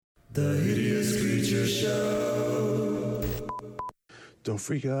The Hideous Creature Show. Don't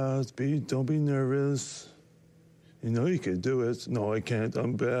freak out, don't be nervous. You know you can do it. No, I can't.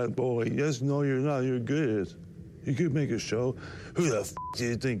 I'm a bad boy. Yes, no, you're not. You're good. You could make a show. Who the f*** do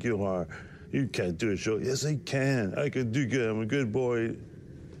you think you are? You can't do a show. Yes, I can. I can do good. I'm a good boy.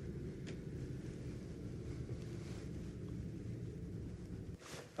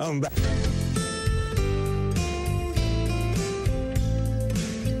 I'm back.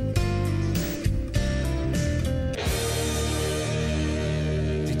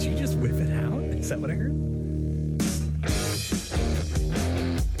 Did you just whip it out? Is that what I heard?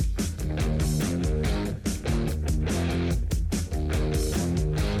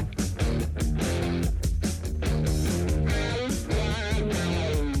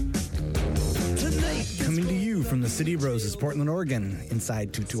 From the City of Roses, Portland, Oregon,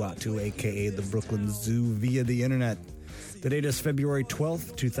 inside 2202, a.k.a. the Brooklyn Zoo, via the internet. The date is February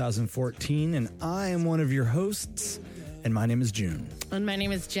 12th, 2014, and I am one of your hosts, and my name is June. And my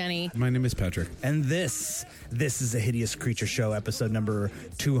name is Jenny. My name is Patrick. And this is a Hideous Creature Show, episode number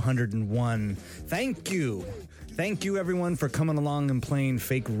 201. Thank you. Thank you, everyone, for coming along and playing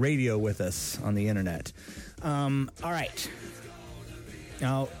fake radio with us on the internet. All right.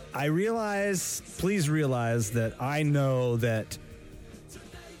 Now, please realize that I know that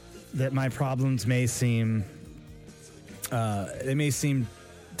my problems may seem, they may seem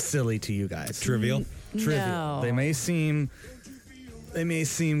silly to you guys. Trivial? Trivial. No. They may seem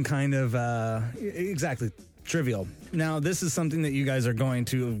kind of, exactly, trivial. Now, this is something that you guys are going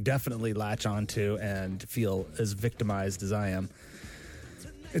to definitely latch onto and feel as victimized as I am.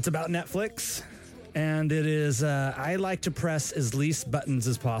 It's about Netflix. And it is, I like to press as least buttons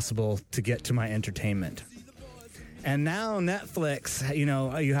as possible to get to my entertainment. And now Netflix, you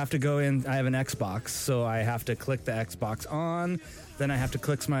know, you have to go in, I have an Xbox, so I have to click the Xbox on, then I have to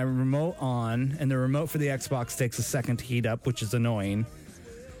click my remote on, and the remote for the Xbox takes a second to heat up, which is annoying.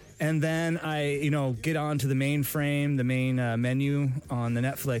 And then I, get onto the main frame, the main menu on the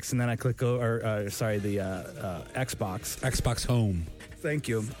Netflix, and then I click the Xbox. Xbox Home. Thank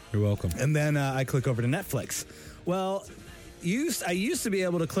you. You're welcome. And then I click over to Netflix. Well, I used to be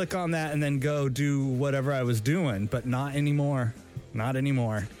able to click on that and then go do whatever I was doing, but not anymore. Not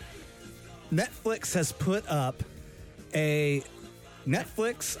anymore. Netflix has put up a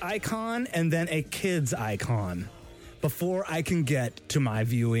Netflix icon and then a kids icon before I can get to my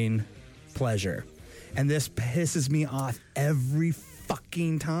viewing pleasure. And this pisses me off every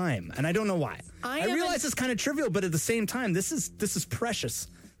fucking time. And I don't know why. I realize it's kind of trivial, but at the same time, this is precious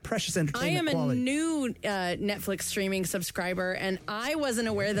entertainment quality. I am a new Netflix streaming subscriber, and I wasn't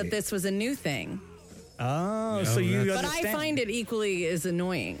aware that this was a new thing. Oh, so you But understand. I find it equally as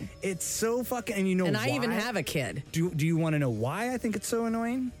annoying. It's so fucking, and you know And why? I even have a kid. Do you want to know why I think it's so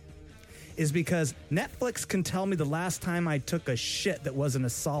annoying? Is because Netflix can tell me the last time I took a shit that wasn't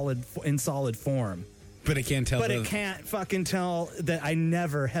in solid form. But it can't tell. But it can't fucking tell that I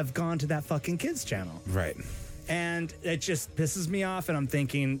never have gone to that fucking kids channel. Right. And it just pisses me off, and I'm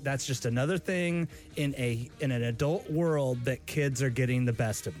thinking that's just another thing in an adult world that kids are getting the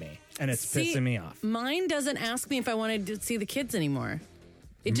best of me, and it's pissing me off. Mine doesn't ask me if I wanted to see the kids anymore.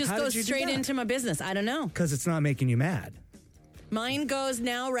 It just goes straight into my business. I don't know. Because it's not making you mad. Mine goes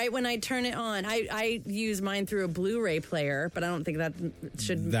now right when I turn it on. I use mine through a Blu-ray player, but I don't think that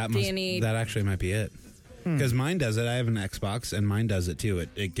should be any... That actually might be it. Because mine does it. I have an Xbox, and mine does it too.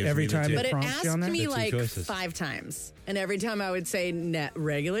 It gives every me time. But it prompts asked you on that? me The two like choices. 5 times. And every time I would say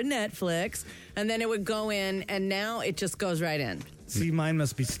regular Netflix, and then it would go in, and now it just goes right in. See, mine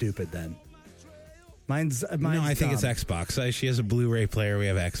must be stupid then. Mine's No, I think dumb. it's Xbox. She has a Blu-ray player. We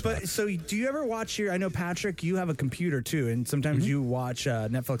have Xbox. But so, do you ever watch I know, Patrick, you have a computer too, and sometimes you watch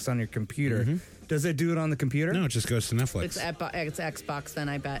Netflix on your computer. Does it do it on the computer? No, it just goes to Netflix. It's Xbox then,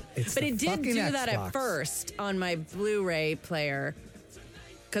 I bet. It's but the it did fucking do that Xbox. at first on my Blu-ray player,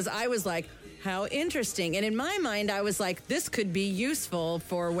 because I was like, how interesting. And in my mind, I was like, this could be useful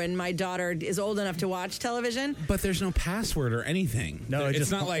for when my daughter is old enough to watch television. But there's no password or anything. No, it it's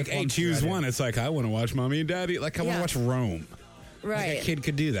just not like, hey, plugs choose right in. one. It's like, I want to watch Mommy and Daddy. Like, I want to watch Rome. Right. Like a kid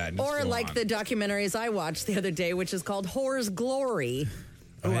could do that. and just Or go like on. the documentaries I watched the other day, which is called Whore's Glory.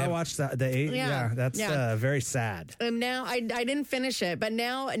 Oh, I watched that. That's Yeah. very sad. And now I didn't finish it, but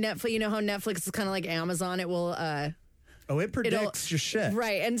now Netflix, you know how Netflix is kind of like Amazon. It will, Oh, it predicts your shit.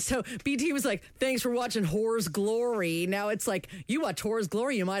 right. And so BT was like, thanks for watching Whore's Glory. Now it's like, you watch Whore's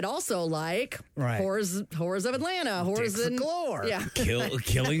Glory, you might also like Whores of Atlanta, Whores Dicks in galore. Yeah.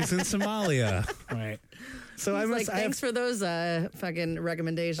 Killings in Somalia. Right. So I He's must. like, thanks for those fucking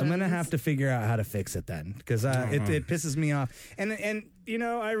recommendations. I'm gonna have to figure out how to fix it then, because it pisses me off. And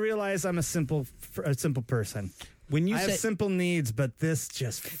I realize I'm a simple person. When you I have say simple needs, but this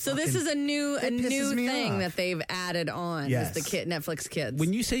just So this is a new pisses me thing off. that they've added on. Yes. Is the Netflix Kids.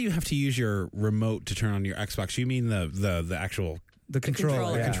 when you say you have to use your remote to turn on your Xbox, you mean the actual the controller.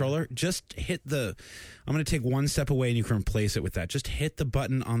 controller. Yeah. controller? Just hit the. I'm going to take one step away, and you can replace it with that. Just hit the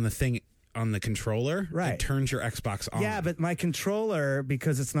button on the thing on the controller. Right. It turns your Xbox on. Yeah, but my controller,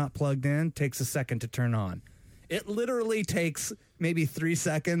 because it's not plugged in, takes a second to turn on. It literally takes maybe 3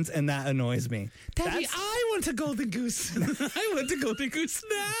 seconds, and that annoys me. Daddy, I want a golden goose. I want a golden goose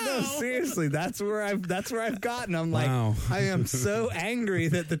now. No, seriously, that's where I've gotten. I'm like, Wow. I am so angry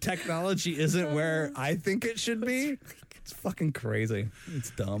that the technology isn't where I think it should be. It's fucking crazy. It's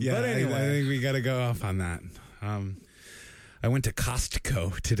dumb. Yeah, but I anyway, think we got to go off on that. I went to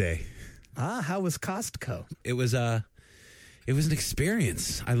Costco today. how was Costco? It was an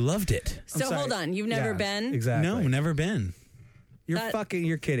experience. I loved it. so sorry. hold on, you've never Yeah, been? Exactly. No, never been.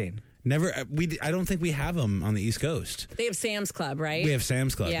 You're kidding. Never. I don't think we have them on the East Coast. They have Sam's Club, right? We have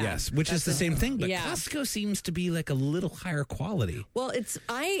Sam's Club, Yeah. yes, which is the same thing. But Yeah. Costco seems to be like a little higher quality. Well,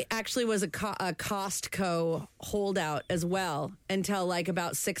 I actually was a Costco holdout as well until like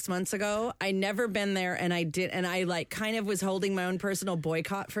about 6 months ago. I never been there, and I like kind of was holding my own personal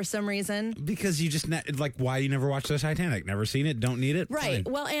boycott for some reason. Because you just like, why you never watched the Titanic? Never seen it? Don't need it? Right.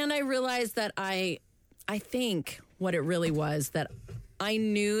 Fine. Well, and I realized that I think what it really was that I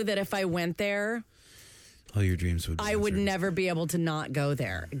knew that if I went there, All your dreams would. Be I would answered. never be able to not go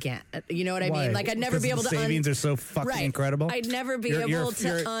there again. You know what I Why? mean? Like I'd never Because be able the to savings are so fucking right. incredible. I'd never be You're- able you're- to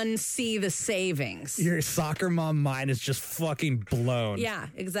you're- unsee the savings. Your soccer mom mind is just fucking blown. Yeah,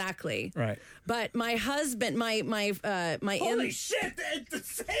 exactly. Right. But my husband, my shit! The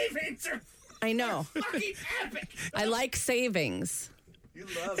savings are I know. fucking epic. I like savings. You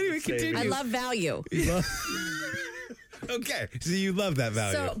love Anyway, continue. I love value. Okay, so you love that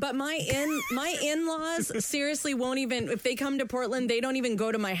value. So, but my in-laws seriously won't even, if they come to Portland, they don't even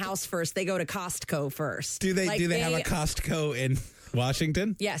go to my house first. They go to Costco first. do they Like, do they have a Costco in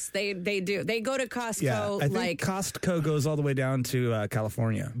Washington? Yes, they do. They go to Costco Yeah, I think like Costco goes all the way down to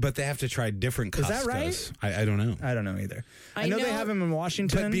California. But they have to try different Costcos. Is that right? I don't know. I don't know either. I I know they know- have them in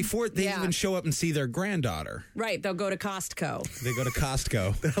Washington. But before they Yeah. even show up and see their granddaughter, right, they'll go to Costco. they go to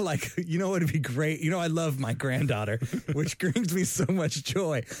Costco. they're like, you know what would be great? You know, I love my granddaughter, which brings me so much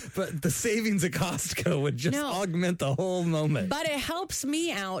joy. But the savings at Costco would just No. augment the whole moment. But it helps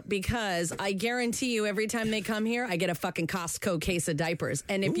me out because I guarantee you every time they come here, I get a fucking Costco case of diapers.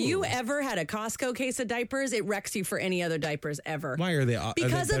 And if you ever had a Costco case of diapers, it wrecks you for any other diapers ever. Why are they?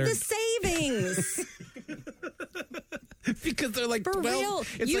 Because are of they the savings. because they're like For 12. real.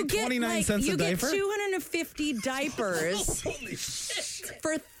 It's you like get 29 cents you a diaper. get 250 diapers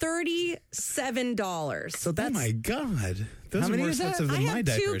for $37. So Oh that's my god, those How are many more is that? expensive I than my have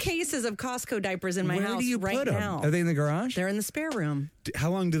diapers. 2 cases of Costco diapers in my where house do you right put them? now. Are they in the garage? They're in the spare room. How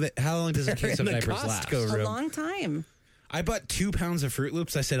long does a case in of the diapers last? Costco A room. long time. I bought 2 pounds of Fruit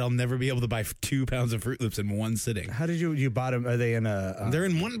Loops. I said I'll never be able to buy 2 pounds of Fruit Loops in one sitting. How did you bought them? Are they in a? They're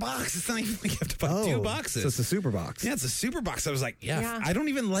in one box. It's not even like you have to buy 2 boxes. So it's a super box. Yeah, it's a super box. I was like, Yeah. I don't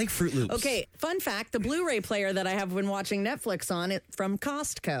even like Fruit Loops. Okay, fun fact, the Blu-ray player that I have been watching Netflix on it from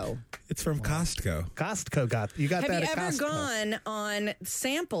Costco. It's from Costco. Costco got you got Have that you at ever Costco. gone on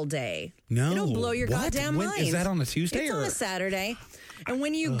sample day? No. It'll blow your What? goddamn When- mind. is that on a Tuesday It's or- on a Saturday. And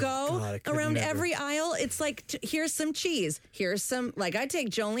when you go God, I could around never. every aisle, it's like, here's some cheese. Here's some, like I take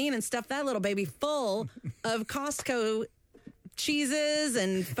Jolene and stuff that little baby full of Costco cheeses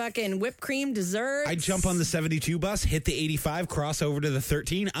and fucking whipped cream desserts. I jump on the 72 bus, hit the 85, cross over to the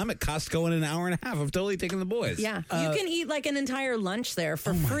 13. I'm at Costco in an hour and a half. I'm totally taking the boys. Yeah, you can eat like an entire lunch there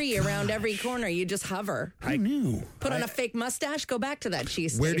for free around every corner. You just hover. I knew. Put on a fake mustache, go back to that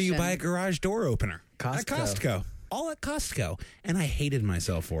cheese Where do you station. buy a garage door opener? Costco. At Costco. All at Costco. And I hated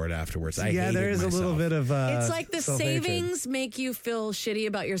myself for it afterwards. Yeah, there is a little bit of. It's like the self-hatred. savings make you feel shitty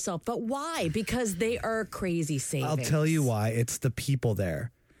about yourself. But why? Because they are crazy savings. I'll tell you why. It's the people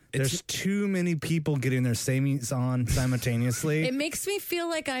there. There's too many people getting their savings on simultaneously. It makes me feel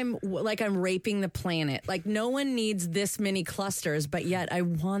like I'm raping the planet. Like no one needs this many clusters, but yet I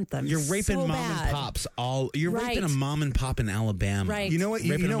want them. You're raping so mom bad. and pops you're Right. raping a mom and pop in Alabama. Right. You know what?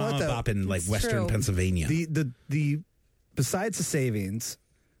 You Raping know a mom what? and though? pop in like It's Western true. Pennsylvania. The besides the savings,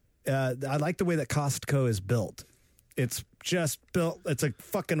 I like the way that Costco is built. It's just built. It's a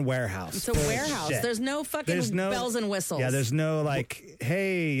fucking warehouse. It's a full of warehouse. shit. There's no fucking bells and whistles. Yeah, there's no like,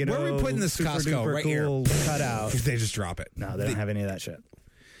 hey, you know, Where are we putting this super Costco? duper Right here. cool cutout. They just drop it. No, they don't have any of that shit.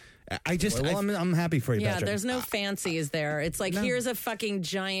 I just Well, I'm happy for you, Yeah, Patrick. there's no fancies there. It's like, here's a fucking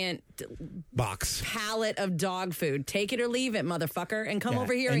giant box. pallet of dog food. Take it or leave it, motherfucker, and come Yeah,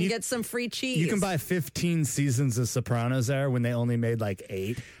 over here and and you- get some free cheese. You can buy 15 seasons of Sopranos there when they only made like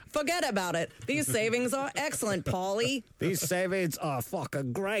 8. Forget about it. These savings are excellent, Paulie. These savings are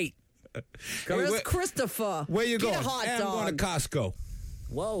fucking great. Where's Christopher? Where you Get going? a hot I'm going dog. to Costco.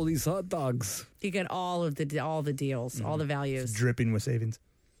 Whoa, these hot dogs. You get all the deals, all the values. Dripping with savings.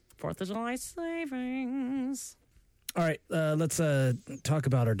 4th of July savings. All right, let's talk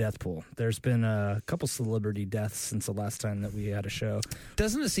about our death pool. There's been a couple celebrity deaths since the last time that we had a show.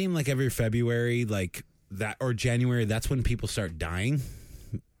 Doesn't it seem like every February, like that, or January, that's when people start dying?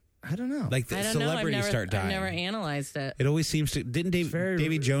 I don't know. Like the I don't know. celebrities start dying. I've never analyzed it. It always seems to. Didn't very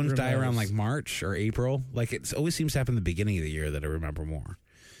Davy Jones die around remote. like March or April? Like it always seems to happen the beginning of the year that I remember more.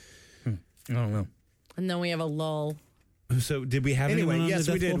 I don't know. And then we have a lull. So did we have anyone Anyway, on yes,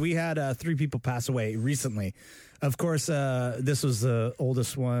 the we death did. pool? We had 3 people pass away recently. Of course, this was the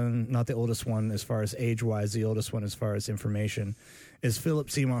oldest one, not the oldest one as far as age-wise, the oldest one as far as information, is Philip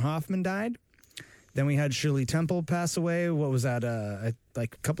Seymour Hoffman died. Then we had Shirley Temple pass away. What was that?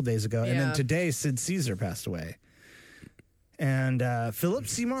 Like a couple days ago. And then Yeah. today, Sid Caesar passed away. And Philip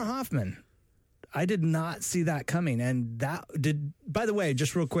Seymour Hoffman, I did not see that coming. And that did. By the way,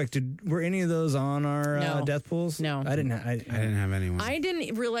 just real quick, were any of those on our No. death pools? No. I didn't. I didn't have anyone. I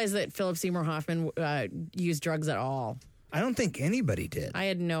didn't realize that Philip Seymour Hoffman used drugs at all. I don't think anybody did. I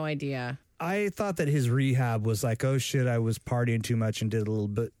had no idea. I thought that his rehab was like, oh shit, I was partying too much and did a little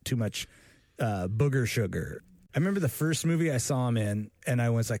bit too much booger sugar. I remember the first movie I saw him in, and I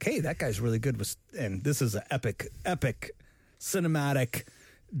was like, hey, that guy's really good. And this is an epic cinematic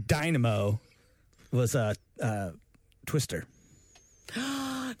dynamo. Was Twister.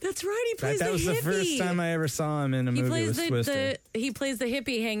 That's right. He plays That the was hippie. the first time I ever saw him in a He movie. plays Was Twister. he plays the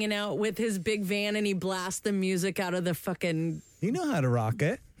hippie hanging out with his big van, and he blasts the music out of the fucking. He knew how to rock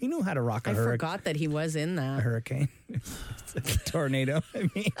it. He knew how to rock a I hurricane. forgot that he was in A that. hurricane. It's like a tornado. I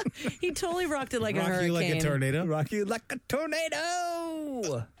mean, He totally rocked it like a Rock hurricane. you like a tornado. rock you like a tornado.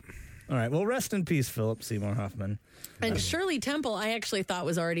 All right. Well, rest in peace, Philip Seymour Hoffman. And Shirley Temple, I actually thought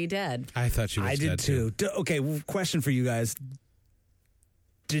was already dead. I thought she was I dead did too. Okay. Well, question for you guys.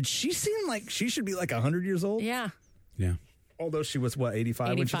 Did she seem like she should be like 100 years old? Yeah, Yeah. Although she was, what,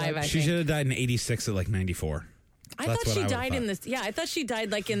 85 when she 85. died? I She think. should have died in 86 at like 94. I That's thought what she I would've died in thought. this. Yeah, I thought she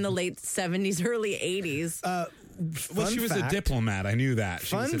died like in the late 70s, early 80s. Well, Fun she was a fact- diplomat. I knew that.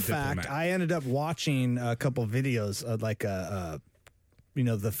 She was Fun a fact, diplomat. I ended up watching a couple videos of like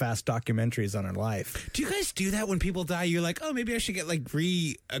the fast documentaries on her life. Do you guys do that when people die? You're like, oh, maybe I should get like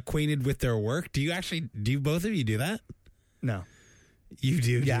reacquainted with their work. Do you both of you do that? No. You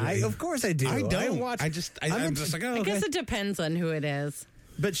do. Yeah, do you? of course I do. I don't. watch, I'm just like, oh, I okay. guess it depends on who it is.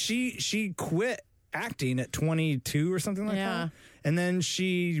 But she quit acting at 22 or something like Yeah. that. And then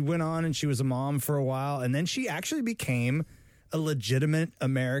she went on and she was a mom for a while. And then she actually became a legitimate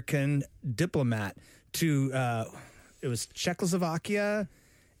American diplomat to, it was Czechoslovakia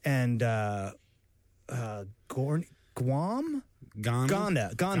and Guam?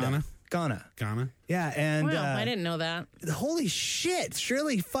 Ghana. Ghana. Yeah. And Wow, I didn't know that. holy shit,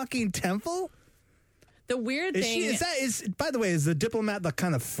 Shirley fucking Temple? The weird thing. By the way, is the diplomat the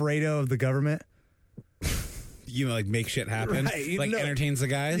kind of Fredo of the government? You know, like make shit happen, Right, you like know- entertains the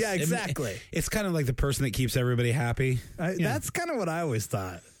guys. Yeah, exactly. It's kind of like the person that keeps everybody happy. Yeah. That's kind of what I always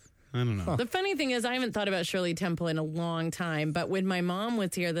thought. I don't know. The funny thing is, I haven't thought about Shirley Temple in a long time, but when my mom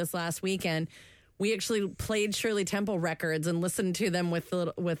was here this last weekend, we actually played Shirley Temple records and listened to them with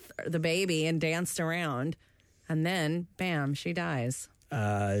the baby and danced around. And then, bam, she dies. You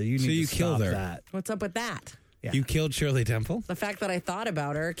need you to killed stop her. that. What's up with that? Yeah. You killed Shirley Temple. The fact that I thought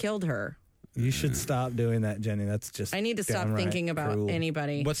about her killed her. You should stop doing that, Jenny. That's just I need to stop downright thinking about cruel.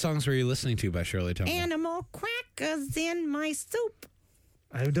 anybody. What songs were you listening to by Shirley Temple? Animal crackers in my soup.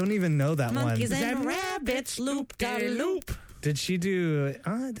 I don't even know that Monkeys one. and rabbits, loop da loop. Did she do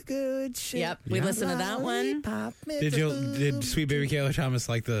the good shit? Yep, we listened to that one. Lollipop, Did Sweet Baby Kayla Thomas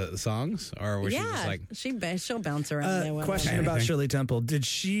like the songs, or was she just Yeah, like? she'll bounce around. that one. question Anything? about Shirley Temple.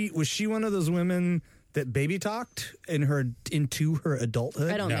 Was she one of those women that baby talked into her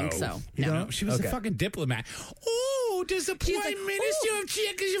adulthood? I don't No. think so. You No. don't? She was Okay. a fucking diplomat. Oh, does the She's Prime like, Minister of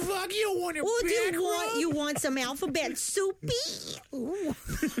Czechoslovakia want a back rub? want some alphabet soupy? Ooh.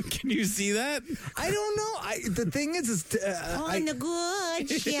 Can you see that? I don't know. The thing is On the good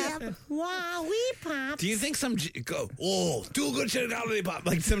ship, wow, we pop. Do you think some go? Oh, do a good shit lollipop,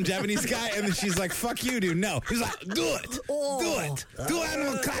 like some Japanese guy, and then she's like, "Fuck you, dude." No, he's like, "Do it, do it, do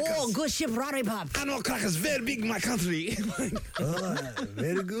animal crackers." Oh, good ship, lollipop. Animal crackers very big in my country.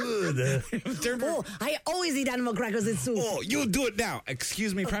 very good. Oh, I always eat animal crackers in soup. Oh, you do it now.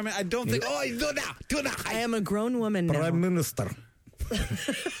 Excuse me, Prime Minister. I don't think. Oh, you do it now. Do it now. I am a grown woman now. Prime Minister.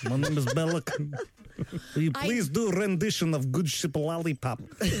 My name is Belloc. Will you please do a rendition of Good Ship Lollipop?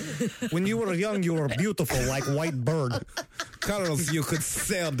 When you were young, you were beautiful like White Bird. Carlos, you could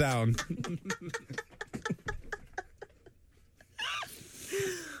sail down.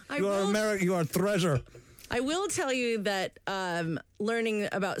 You are America. You are treasure. I will tell you that learning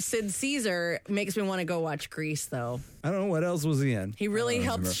about Sid Caesar makes me want to go watch Grease, though. I don't know what else was he in. He really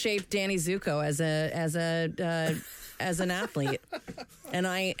helped shape Danny Zuko as an athlete,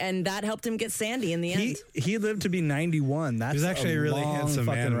 and that helped him get Sandy in the end. He lived to be 91. That's He was actually a really long handsome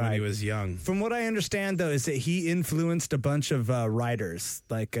fucking man when ride. he was young. From what I understand, though, is that he influenced a bunch of writers,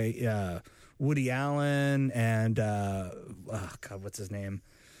 like Woody Allen and what's his name?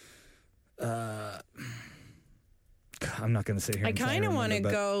 I'm not going to sit here. I kind of want to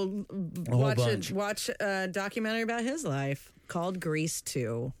go watch a documentary about his life called Grease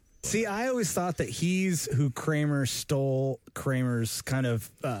 2. See, I always thought that he's who Kramer stole Kramer's kind of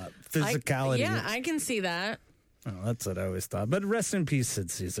physicality. I can see that. Oh, that's what I always thought. But rest in peace,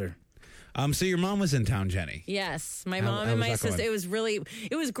 Sid Caesar. So your mom was in town, Jenny. Yes, my How mom and was my that going? sister.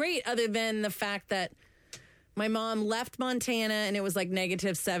 It was great. Other than the fact that my mom left Montana and it was like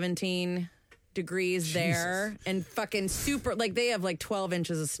negative 17 degrees there, and fucking super. Like they have like 12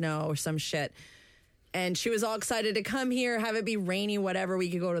 inches of snow or some shit. And she was all excited to come here, have it be rainy, whatever. We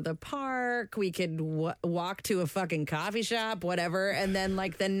could go to the park. We could walk to a fucking coffee shop, whatever. And then,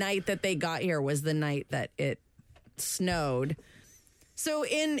 like, the night that they got here was the night that it snowed. So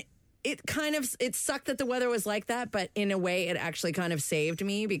it sucked that the weather was like that, but in a way it actually kind of saved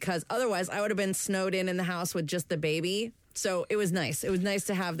me, because otherwise I would have been snowed in the house with just the baby. So it was nice. It was nice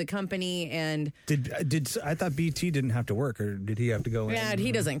to have the company. And Did I thought BT didn't have to work, or did he have to go in? yeah,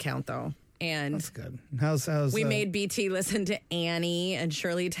 he doesn't count though. And That's good. How's we made BT listen to Annie and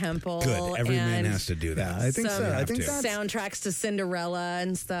Shirley Temple. Good. Every man and has to do that. Yeah, I think some so. I have think to. that's soundtracks to Cinderella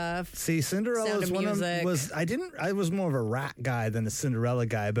and stuff. See, Cinderella Sound was of one Music. of I was more of a rat guy than a Cinderella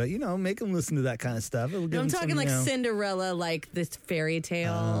guy, but make him listen to that kind of stuff. It'll give I'm him talking some, like Cinderella, like this fairy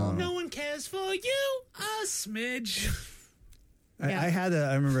tale. No one cares for you, a smidge. Yeah.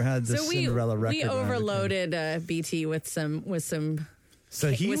 I remember had the So we Cinderella record. we when I was a kid. overloaded BT with some So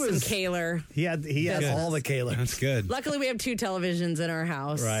he with was some Kaler. he had Good. all the Kaler. That's good. Luckily, we have 2 televisions in our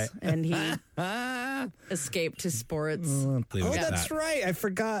house, Right. And he escaped to sports. Leave it Oh, at that's that. right. I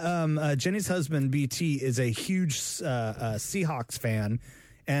forgot. Jenny's husband, BT, is a huge Seahawks fan,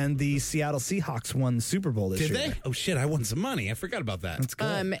 and the Seattle Seahawks won the Super Bowl this Did year. they? Oh shit! I won some money. I forgot about that. That's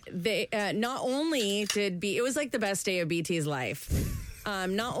good. They not only did it was like the best day of BT's life.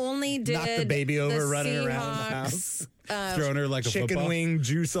 Not only did Knocked the baby over, running around the Seahawks, Throwing her like a Chicken football. wing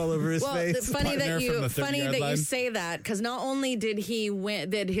juice all over his Well, face. funny Putting her that from the 30-yard line. you say that, because not only did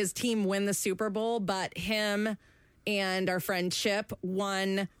his team win the Super Bowl, but him and our friend Chip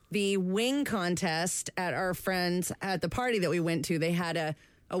won the wing contest at the party that we went to. They had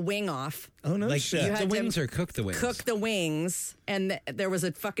a wing off. Oh no Like shit! You eat had the to wings or cook the wings? Cook the wings, and there was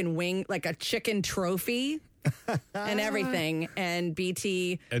a fucking wing, like a chicken trophy and everything. And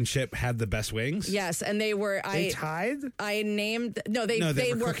BT, And Chip had the best wings. yes, and they were They tied. I named they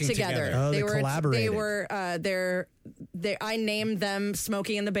they were worked cooking together. together. Oh, they were collaborated. They were I named them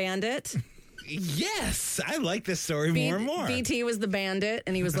Smokey and the Bandit. Yes, I like this story more and more. BT was the bandit,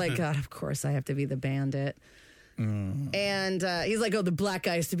 and he was like, God, of course I have to be the bandit. And he's like, oh, the black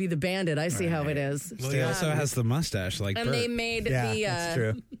guy has to be the bandit. I see how it is. Well, he also has the mustache like And Bert. they made Yeah, that's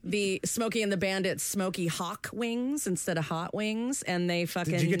true. the Smokey and the Bandit Smoky Hawk wings instead of hot wings, and they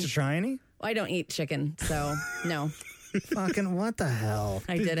fucking. Did you get to try any? I don't eat chicken, so no, Fucking what the hell?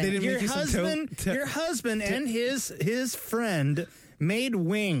 I didn't. they didn't Your make you some husband, your husband, and his friend made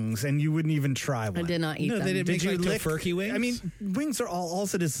wings, and you wouldn't even try one. I did not eat No, them. they didn't Did make you like lick tofurkey wings. I mean, wings are all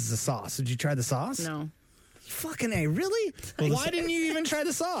it is a sauce. Did you try the sauce? No. Fucking A, really? Why didn't you even try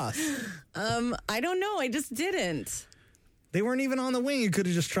the sauce? I don't know. I just didn't. They weren't even on the wing. You could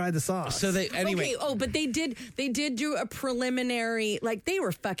have just tried the sauce. so they anyway. Okay. Oh, but they did do a preliminary. Like they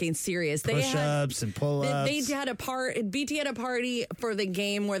were fucking serious. They push-ups and pull-ups. They had BT had a party for the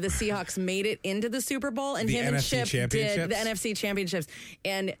game where the Seahawks made it into the Super Bowl, and The him and NFC Chip did championships? the NFC championships,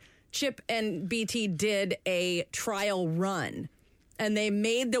 and Chip and BT did a trial run. and they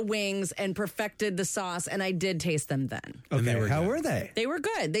made the wings and perfected the sauce, and I did taste them then. Okay, how were they? They were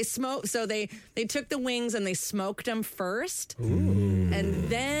good. They smoked, so they took the wings and they smoked them first, and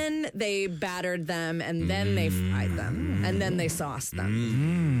then they battered them, and then they fried them, and then they sauced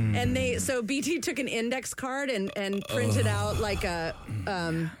them. And so BT took an index card and printed out like a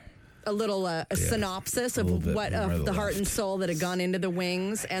little synopsis of what of the heart and soul that had gone into the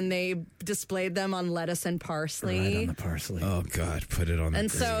wings, and they displayed them on lettuce and parsley. Right on the parsley. Oh God, put it on.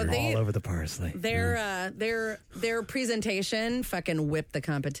 And so all over the parsley. Their presentation fucking whipped the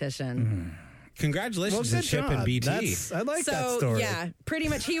competition. Congratulations to good Chip job. and BT. I like that So story. yeah, pretty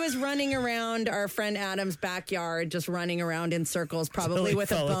much he was running around our friend Adam's backyard, just running around in circles, probably he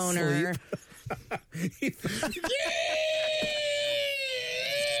with a fell boner.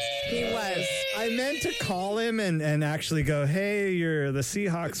 He was. I meant to call him and actually go, hey, you're the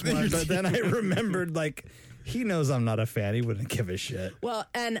Seahawks one, but then I remembered, like, he knows I'm not a fan. He wouldn't give a shit. Well,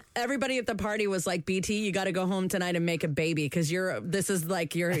 and everybody at the party was like, BT, you got to go home tonight and make a baby because this is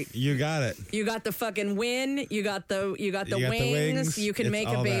like your. You got it. You got the fucking win. You got the wings. You can It's make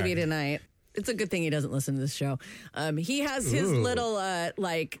a all baby there. tonight. It's a good thing he doesn't listen to this show. He has his little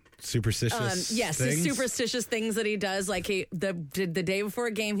Superstitious. yes, things? his superstitious things that he does. Like the day before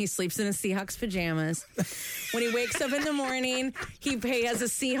a game, he sleeps in his Seahawks pajamas. When he wakes up in the morning, he has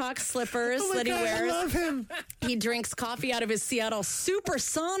his Seahawks slippers that he wears. I love him. He drinks coffee out of his Seattle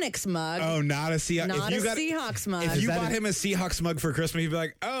Supersonics mug. Oh, not a Seahawks. Not Seahawks mug. If you that bought a- him a Seahawks mug for Christmas, he'd be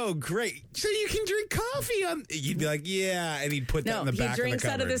like, "Oh, great! So you can drink coffee on." You'd be like, "Yeah," and he'd put that No, in the he back drinks of the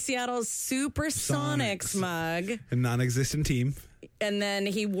out of cupboard. the Seattle Supersonics mug. A non-existent team. And then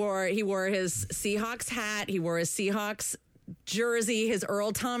he wore his Seahawks hat. He wore his Seahawks jersey, his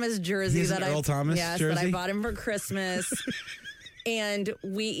Earl Thomas jersey He has an Earl Thomas that I jersey? bought him for Christmas. And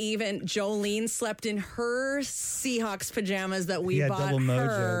Jolene slept in her Seahawks pajamas that we He had bought double mojo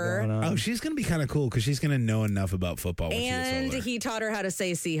her. going on. Oh, she's gonna be kind of cool because she's gonna know enough about football. When And she gets older. he taught her how to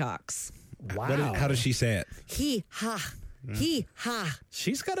say Seahawks. Wow. How does she say it? He ha. He ha.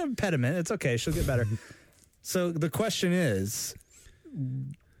 She's got an impediment. It's okay. She'll get better. So the question is,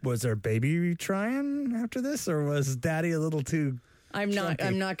 was there baby trying after this, or was Daddy a little too? I'm not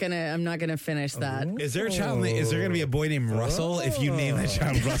gonna finish that. Is there a child? Is there gonna be a boy named Russell? If you name that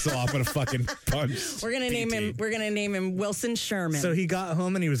child Russell, I'm gonna fucking punch. We're gonna name him Wilson Sherman. So he got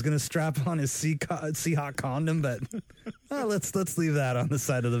home and he was going to strap on his Seahawk condom, but let's leave that on the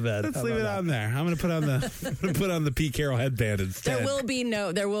side of the bed. Let's How leave it about on there. I'm gonna put on the Pete Carroll headband instead. There will be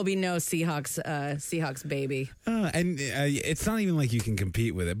no Seahawks baby. And it's not even like you can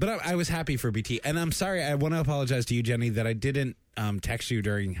compete with it. But I was happy for BT, and I'm sorry. I want to apologize to you, Jenny, that I didn't text you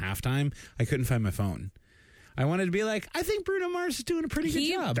during halftime. I couldn't find my phone. I wanted to be like, I think Bruno Mars is doing a pretty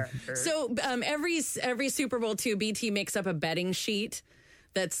good job. So every Super Bowl II, BT makes up a betting sheet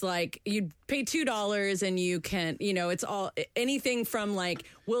that's like you pay $2 and you can, it's all anything from like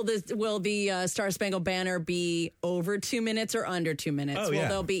will the Star Spangled Banner be over 2 minutes or under 2 minutes? Oh, Will yeah.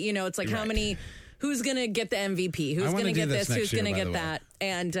 they'll be it's like You're how right. many? Who's gonna get the MVP? Who's I wanna gonna do get this this? next Who's gonna year, by get the way.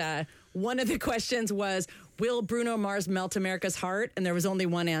 that? And one of the questions was, will Bruno Mars melt America's heart? And there was only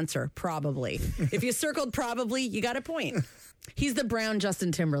one answer, probably. If you circled probably, you got a point. He's the brown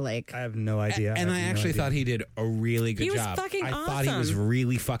Justin Timberlake. I have no idea. And I have no actually idea. thought he did a really good He was job. fucking I thought he was awesome.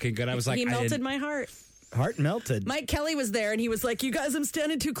 really fucking good. I was like, He I melted didn't- my heart. Heart melted. Mike Kelly was there, and he was like, "You guys, I'm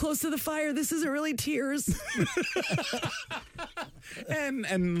standing too close to the fire. This isn't really tears." And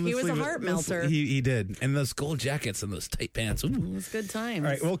He let's was a leave it- heart let's- melter. He did. And those gold jackets and those tight pants. Ooh. It was good times.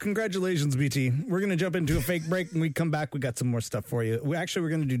 All right. Well, congratulations, BT. We're going to jump into a fake break. When we come back, we got some more stuff for you. We're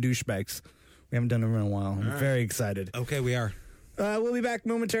going to do douchebags. We haven't done them in a while. I'm very excited. Okay, we are. We'll be back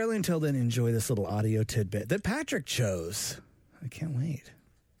momentarily. Until then, enjoy this little audio tidbit that Patrick chose. I can't wait.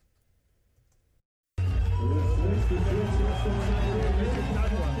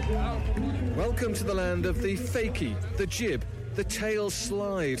 Welcome to the land of the fakie, the jib, the tail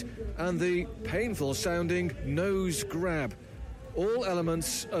slide, and the painful sounding nose grab. All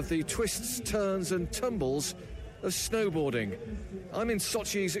elements of the twists, turns, and tumbles of snowboarding. I'm in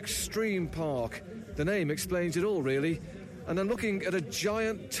Sochi's Extreme Park. The name explains it all, really. And I'm looking at a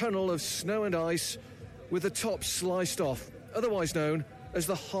giant tunnel of snow and ice with the top sliced off, otherwise known as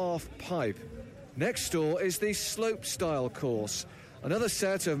the half pipe. Next door is the slope style course, another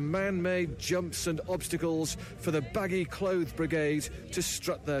set of man-made jumps and obstacles for the baggy clothed brigade to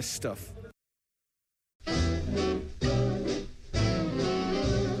strut their stuff.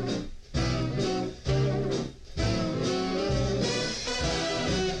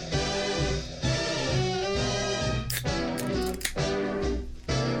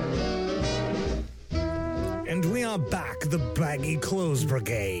 And we now back the Baggy Clothes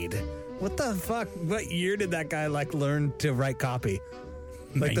Brigade. What the fuck? What year did that guy learn to write copy?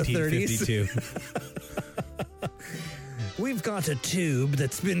 Like the 30s? 1952. We've got a tube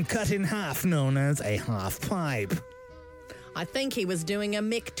that's been cut in half, known as a half pipe. I think he was doing a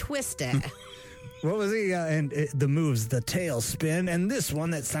Mick Twister. What was he? The moves, the tail spin, and this one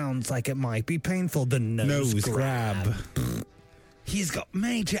that sounds like it might be painful, the nose grab. He's got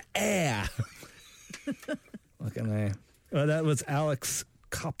major air. Look at me. Oh, that was Alex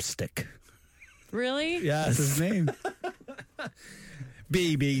Copstick. Really? Yeah, that's his name.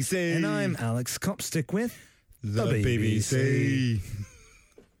 BBC. And I'm Alex Copstick with the BBC.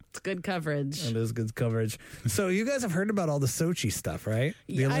 It's good coverage. It is good coverage. So you guys have heard about all the Sochi stuff, right?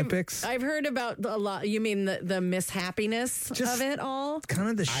 The Olympics? I've heard about a lot. You mean the mishappiness Just of it all? kind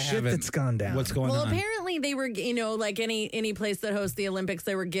of the shit that's gone down. What's going Well, on? apparently they were, like any place that hosts the Olympics,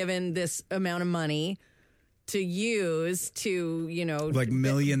 they were given this amount of money to use to, like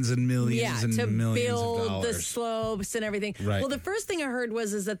millions and millions and to millions build of the dollars. slopes and everything. Right. Well, the first thing I heard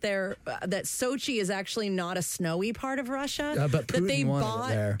was that that Sochi is actually not a snowy part of Russia. But that they Putin wanted it bought,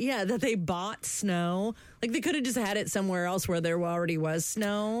 there. yeah, that they bought snow. Like they could have just had it somewhere else where there already was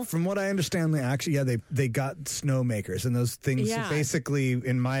snow. From what I understand, they got snow makers, and those things Yeah. basically,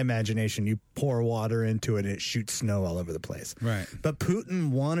 in my imagination, you pour water into it and it shoots snow all over the place. Right. But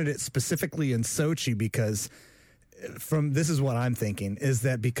Putin wanted it specifically in Sochi because this is what I'm thinking, is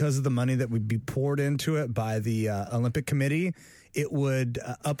that because of the money that would be poured into it by the Olympic Committee, it would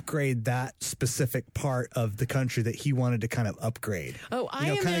upgrade that specific part of the country that he wanted to kind of upgrade. Oh,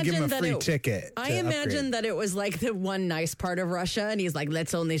 I kind of give him imagine a that free ticket. I to imagine upgrade. that it was like the one nice part of Russia, and he's like,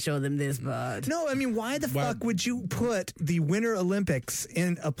 let's only show them this part. No, I mean, why the fuck would you put the Winter Olympics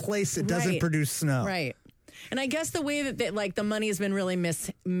in a place that doesn't Right. produce snow? Right. And I guess the way that the money has been really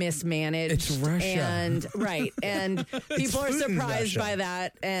mismanaged. It's Russia. And right. And people are Putin surprised Russia. by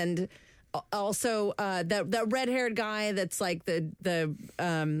that. And also that red-haired guy that's like the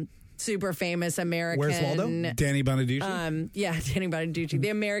super famous American. Where's Waldo? Danny Bonaducci? Yeah, Danny Bonaducci, the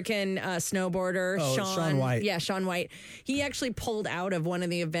American snowboarder, Oh, Shaun White. Yeah, Shaun White. He actually pulled out of one of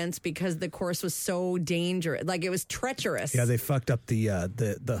the events because the course was so dangerous. Like it was treacherous. Yeah, they fucked up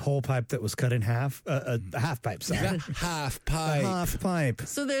the whole pipe that was cut in half. Half pipe, sorry. Half pipe. Half pipe.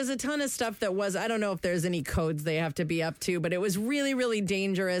 So there's a ton of stuff that was, I don't know if there's any codes they have to be up to, but it was really, really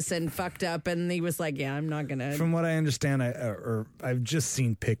dangerous and fucked up. And he was like, yeah, I'm not going to. From what I understand, I've just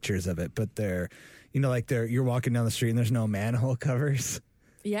seen pictures of it, but you're walking down the street and there's no manhole covers.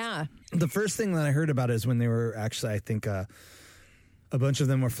 Yeah. The first thing that I heard about is when they were actually, I think, a bunch of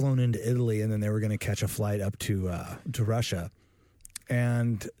them were flown into Italy, and then they were going to catch a flight up to Russia.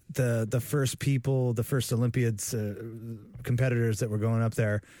 And the first Olympiads competitors that were going up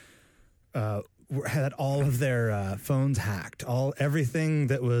there had all of their phones hacked. Everything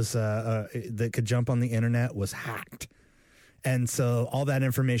that was that could jump on the internet was hacked. And so all that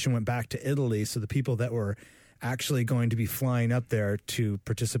information went back to Italy. So the people that were actually going to be flying up there to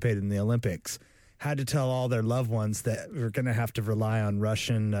participate in the Olympics had to tell all their loved ones that we're going to have to rely on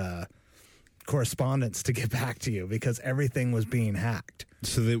Russian correspondence to get back to you because everything was being hacked.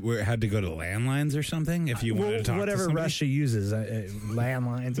 So they had to go to landlines or something if you wanted to talk whatever to somebody? Russia uses,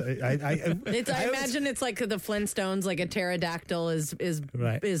 landlines. I imagine it's like the Flintstones, like a pterodactyl is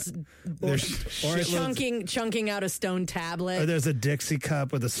Right. chunking out a stone Or tablet. there's a Dixie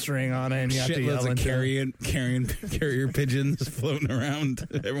cup with a string on it, and you have to yell Shitloads of into carrier pigeons floating around.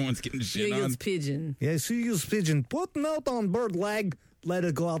 Everyone's getting shit You on. use pigeon. Yes, you use pigeon. Put note on bird leg. Let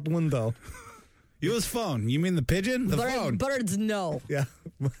it go out window. Use phone. You mean the pigeon? The phone. Birds know. Yeah,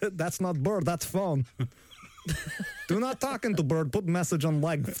 that's not bird. That's phone. Do not talk into bird. Put message on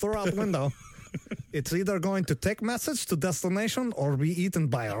leg. Throw out window. It's either going to take message to destination or be eaten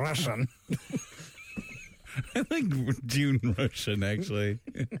by a Russian. I like June Russian, actually.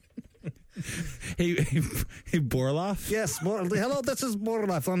 hey, Borloff? Yes, hello, this is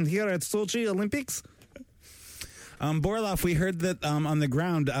Borlov. I'm here at Sochi Olympics. Borloff, we heard that on the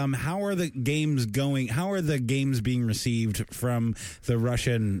ground, how are the games going? How are the games being received from the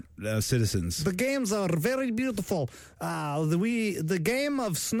Russian citizens? The games are very beautiful. The game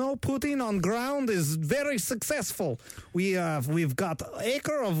of snow putting on ground is very successful. We've got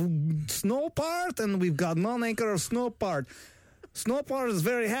acre of snow part and we've got non-acre of snow part. Snow part is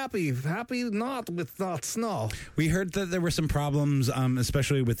very happy not with not snow. We heard that there were some problems,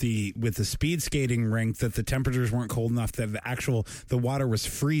 especially with the speed skating rink, that the temperatures weren't cold enough, that the water was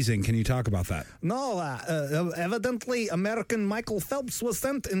freezing. Can you talk about that? No, evidently American Michael Phelps was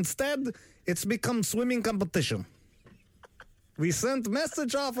sent instead. It's become swimming competition. We sent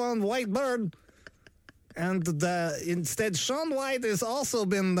message off on White Bird. And instead, Shaun White has also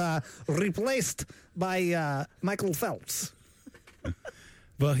been replaced by Michael Phelps.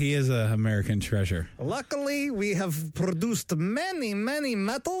 Well, he is an American treasure. Luckily, we have produced many, many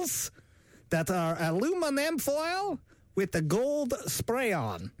metals that are aluminum foil with the gold spray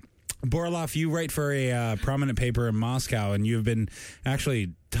on. Borloff, you write for a prominent paper in Moscow, and you've been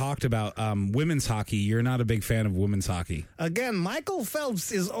actually talked about women's hockey. You're not a big fan of women's hockey. Again, Michael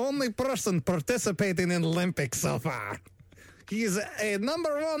Phelps is only person participating in Olympics so far. He is a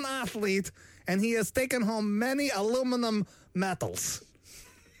number one athlete, and he has taken home many aluminum medals.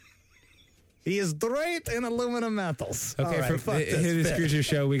 He is great in aluminum metals. Okay, all right, for Hit His Cruiser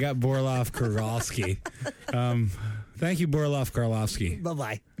Show, we got Borloff Karlovsky. Thank you, Borloff Karlovsky.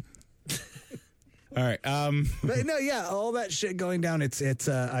 Bye-bye. All right. But no, yeah, all that shit going down. It's.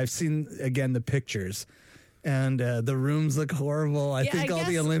 I've seen again the pictures, and the rooms look horrible. I think all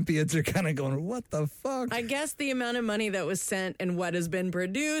the Olympians are kind of going, "What the fuck?" I guess the amount of money that was sent and what has been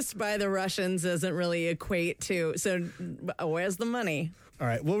produced by the Russians doesn't really equate to. So, where's the money? All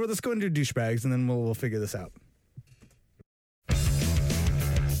right. Well, let's go into douchebags, and then we'll figure this out.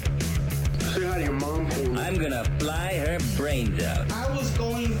 Say hi to your mom for me. I'm gonna fly her brains out. I was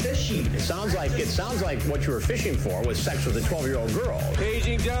going fishing. It sounds like what you were fishing for was sex with a 12-year-old girl.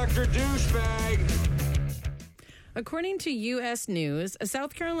 Paging Dr. Douchebag. According to U.S. News, a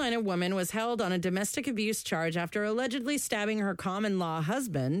South Carolina woman was held on a domestic abuse charge after allegedly stabbing her common-law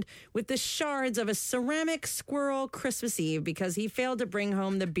husband with the shards of a ceramic squirrel Christmas Eve because he failed to bring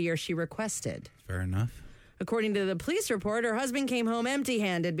home the beer she requested. Fair enough. According to the police report, her husband came home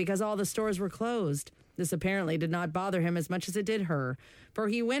empty-handed because all the stores were closed. This apparently did not bother him as much as it did her, for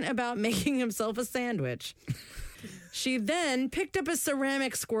he went about making himself a sandwich. She then picked up a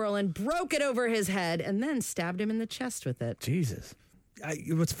ceramic squirrel and broke it over his head and then stabbed him in the chest with it. Jesus.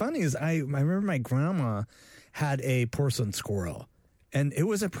 What's funny is I remember my grandma had a porcelain squirrel, and it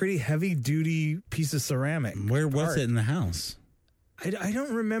was a pretty heavy-duty piece of ceramic. Where was it in the house? I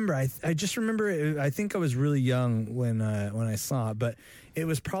don't remember. I just remember I think I was really young when I saw it, but it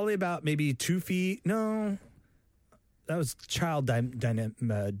was probably about maybe 2 feet. No, that was child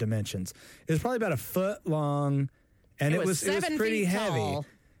dimensions. It was probably about a foot long, and it was 7 pretty feet heavy. tall.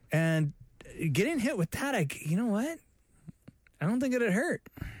 And getting hit with that, you know what? I don't think it'd hurt.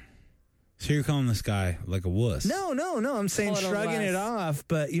 So you're calling this guy like a wuss? No. I'm saying Total shrugging it wuss. off,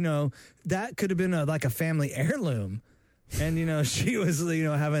 but that could have been like a family heirloom. And, she was,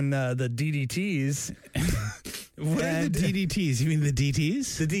 having the DDTs. What are the DDTs? You mean the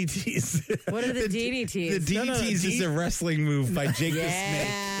DTs? The DDTs. What are the DDTs? The DDTs is a wrestling move by Jake the Snake.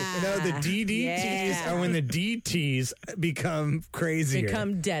 Yeah. The DDTs are when the DTs become crazier.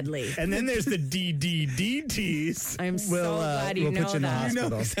 Become deadly. And then there's the DDDTs. I'm so glad you we'll know put you in the that. You know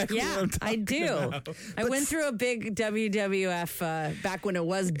hospital. exactly what Yeah, I'm talking I do. about. I went through a big WWF back when it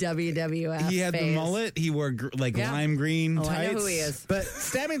was WWF. He had the phase. mullet. He wore Yeah. lime green Oh, tights. I know who he is. But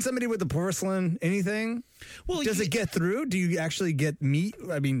stabbing somebody with the porcelain, anything? Well, Does it get through? Do you actually get meat?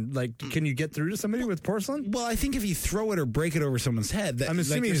 I mean, can you get through to somebody with porcelain? Well, I think if you throw it or break it over someo's head, I'm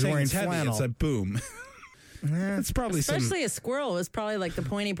assuming you're he's saying wearing it's heavy, flannel. It's like boom. It's probably Especially a squirrel is probably like the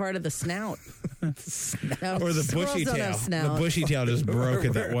pointy part of the snout. No, or the squirrels bushy don't tail. have The snouts. bushy tail just broke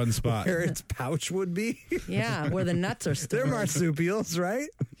at that one spot. Where its pouch would be? Yeah, where the nuts are They're stored. marsupials, right?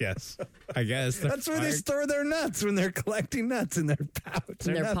 Yes, I guess That's where they store their nuts when they're collecting nuts in their pouch.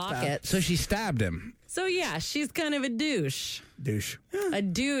 in their nut pouch. pocket. So she stabbed him. So yeah, she's kind of a douche. Douche. A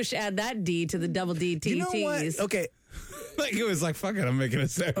douche. Add that D to the double DTTs. You know what? Okay, Like it was like, fuck it, I'm making a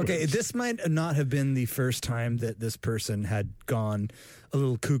sandwich. okay. This might not have been the first time that this person had gone a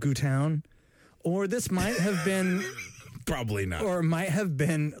little cuckoo town, or this might have been, Probably not. or might have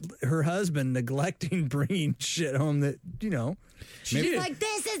been her husband neglecting bringing shit home that She's like,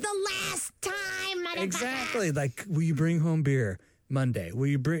 this is the last time. motherfucker." exactly. Like, will you bring home beer? Monday, will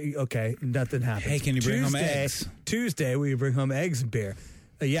you bring? Okay, nothing happens. Hey, can you bring home eggs? Tuesday, will you bring home eggs and beer?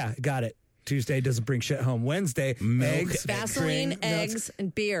 Yeah, got it. Tuesday doesn't bring shit home. Wednesday, Milk, eggs, Vaseline, drink, eggs, nuts.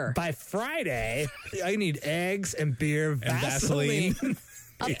 and beer. By Friday, I need eggs and beer, Vaseline.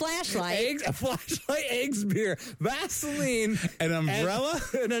 A flashlight. eggs, a flashlight, eggs, beer, Vaseline, An umbrella?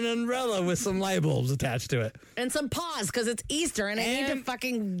 and an umbrella with some light bulbs attached to it. And some paws because it's Easter and I need to And-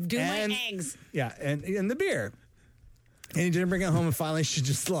 fucking do and- my eggs. Yeah, and the beer. And he didn't bring it home, and finally she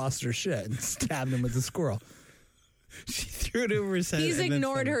just lost her shit and stabbed him with the squirrel. She threw it over his head. He's and then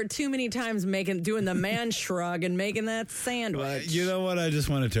ignored said, her too many times doing the man shrug and making that sandwich. You know what? I just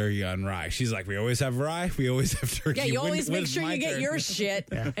want a turkey on rye. She's like, we always have rye. We always have turkey. Yeah, you When- always make when's sure my you get turn? your shit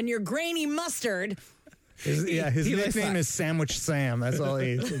and your grainy mustard. His he likes nickname that. is Sandwich Sam. That's all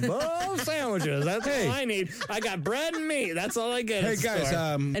he eats. Both sandwiches. That's Hey. all I need. I got bread and meat. That's all I get. Hey at the guys, store.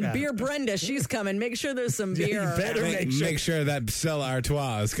 And Beer Brenda, she's coming. Make sure there's some beer. better around. make sure that Stella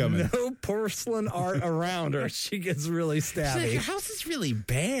Artois is coming. no porcelain art around her. She gets really She's like, stabby. your house is really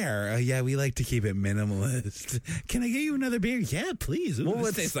bare. Yeah, we like to keep it minimalist. Can I get you another beer? Yeah, please. Ooh,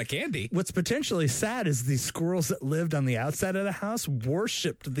 this tastes like candy. What's potentially sad is the squirrels that lived on the outside of the house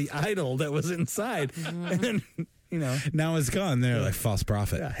worshipped the idol that was inside. And, Now it's gone. They're like false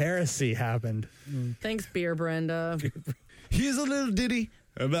prophet. heresy happened. Thanks, Beer Brenda. Here's a little ditty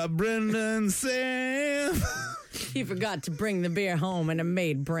about Brenda and Sam. He forgot to bring the beer home and it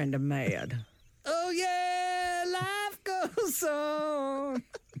made Brenda mad. Oh, yeah, life goes on.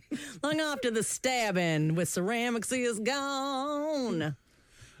 Long after the stabbing with ceramics is gone.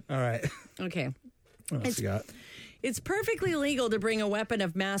 All right. Okay. What else you got? It's perfectly legal to bring a weapon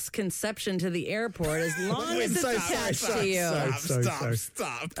of mass conception to the airport as long as it's attached to you.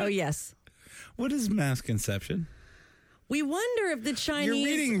 Stop. Oh, yes. What is mass conception? We wonder if the Chinese... You're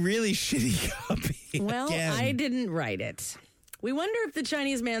reading really shitty copy. Well, again. I didn't write it. We wonder if the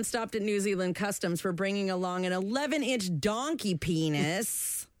Chinese man stopped at New Zealand customs for bringing along an 11-inch donkey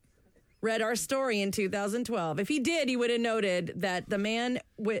penis. Read our story in 2012. If he did, he would have noted that the man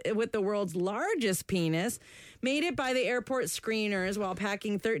with the world's largest penis made it by the airport screeners while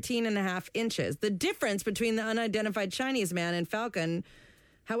packing 13 and a half inches. The difference between the unidentified Chinese man and Falcon,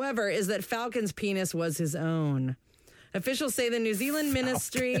 however, is that Falcon's penis was his own. Officials say the New Zealand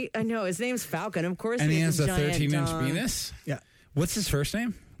ministry... I know, his name's Falcon. Of course, And he has a giant 13-inch dong. penis? Yeah. What's his first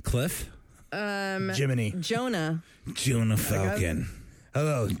name? Cliff? Jiminy. Jonah. Jonah Falcon.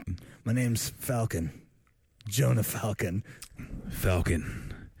 Hello, my name's Falcon. Jonah Falcon.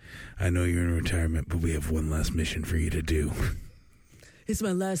 Falcon, I know you're in retirement, but we have one last mission for you to do. It's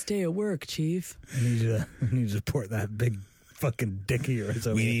my last day at work, Chief. I need you to port that big fucking dick of yours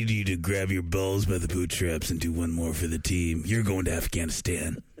over We here. need you to grab your balls by the bootstraps and do one more for the team. You're going to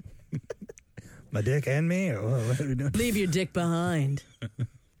Afghanistan. My dick and me? Or what are we doing? Leave your dick behind.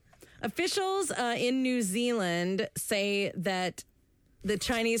 Officials in New Zealand say that the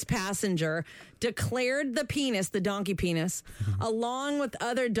Chinese passenger declared the penis, the donkey penis, along with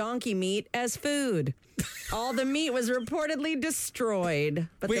other donkey meat as food. All the meat was reportedly destroyed,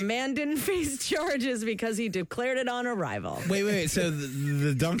 but the man didn't face charges because he declared it on arrival. Wait. So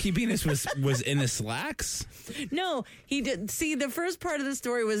the donkey penis was in his slacks? No, he did. See, the first part of the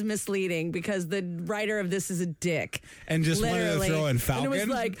story was misleading because the writer of this is a dick. And just wanted to Literally. throw in Falcon? And it was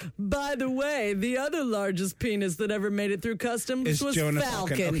like, by the way, the other largest penis that ever made it through customs Is was Jonah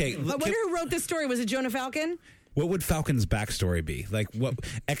Falcon. Falcon. Okay, I look, wonder who wrote this story. Was it Jonah Falcon? What would Falcon's backstory be? Like what?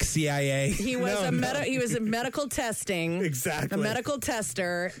 Ex-CIA? He was he was a medical testing. Exactly. A medical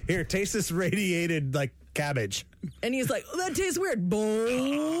tester. Here, taste this radiated, like, cabbage. And he's like, oh, that tastes weird.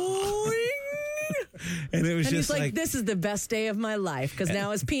 Boing. And it was And just he's like, this is the best day of my life because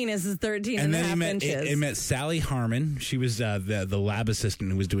now his penis is 13 and a half inches. He met Sally Harmon. She was the lab assistant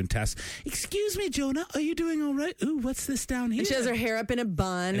who was doing tests. Excuse me, Jonah, are you doing all right? Ooh, what's this down here? And she has her hair up in a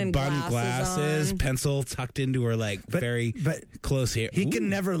bun and glasses, on. pencil tucked into her very close here. He can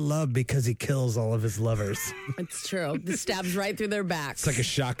never love because he kills all of his lovers. It's true. It stabs right through their backs. It's like a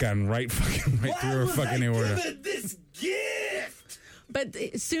shotgun right through her fucking aorta. this gift? But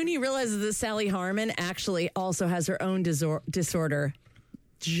soon he realizes that Sally Harmon actually also has her own disorder.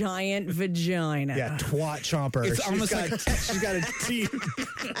 Giant vagina. Yeah, twat chomper. It's almost like she's got a teeth.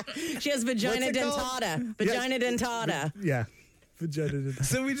 She has vagina What's it called? dentata. Vagina dentata. Yeah. Vagina.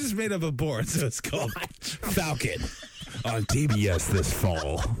 So we just made up a board, so it's called Falcon on TBS this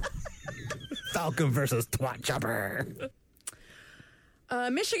fall. Falcon versus twat chomper. A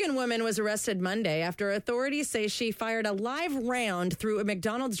Michigan woman was arrested Monday after authorities say she fired a live round through a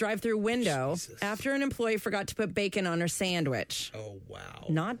McDonald's drive-thru window after an employee forgot to put bacon on her sandwich. Oh, wow.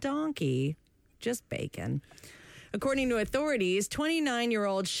 Not donkey, just bacon. According to authorities,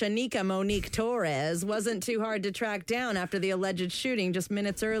 29-year-old Shanika Monique Torres wasn't too hard to track down after the alleged shooting just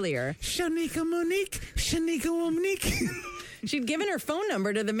minutes earlier. Shanika Monique. She'd given her phone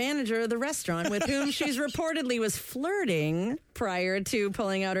number to the manager of the restaurant with whom she's reportedly was flirting prior to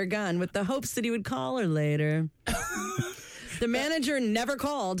pulling out her gun with the hopes that he would call her later. The manager never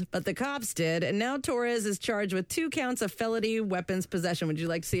called, but the cops did, and now Torres is charged with 2 counts of felony weapons possession. Would you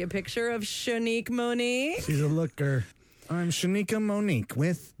like to see a picture of Shanique Monique? She's a looker. I'm Shanika Monique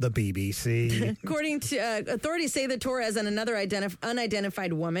with the BBC. According to authorities, say that Torres and another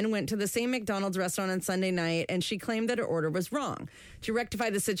unidentified woman went to the same McDonald's restaurant on Sunday night, and she claimed that her order was wrong. To rectify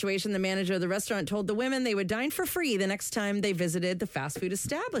the situation, the manager of the restaurant told the women they would dine for free the next time they visited the fast food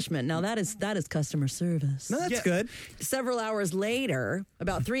establishment. Now, that is customer service. No, that's good. Several hours later,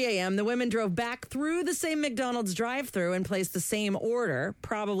 about 3 a.m., the women drove back through the same McDonald's drive-thru and placed the same order,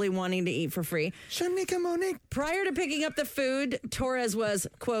 probably wanting to eat for free. Shanika Monique. Prior to picking up the food, Torres was,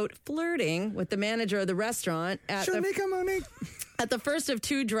 quote, flirting with the manager of the restaurant at Shanika Monique. at the first of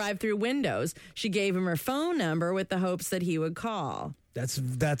 2 drive-thru windows. She gave him her phone number with the hopes that he would call. That's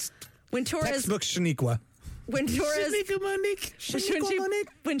When Torres textbook Shaniqua. When Torres Monique.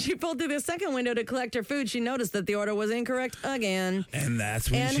 when she pulled through the second window to collect her food, she noticed that the order was incorrect again. And that's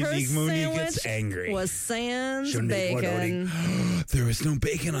when And her Shanique Monique sandwich gets angry. was sans Shanique bacon. There was no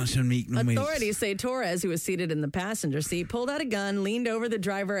bacon on Shanique Monique. Authorities say Torres, who was seated in the passenger seat, pulled out a gun, leaned over the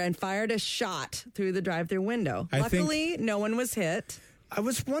driver, and fired a shot through the drive-thru window. Luckily, no one was hit. I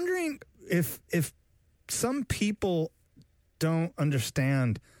was wondering if some people don't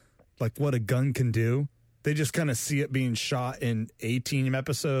understand like what a gun can do. They just kind of see it being shot in A-Team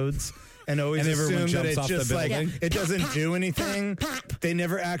episodes and always And everyone assume that jumps it's off the just like building. it doesn't do anything. They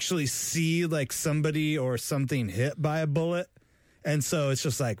never actually see like somebody or something hit by a bullet, and so it's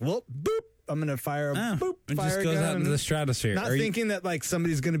just like, well, boop. I'm gonna fire a boop. It Fire just a goes gun. out into the stratosphere. Not Are you- thinking that like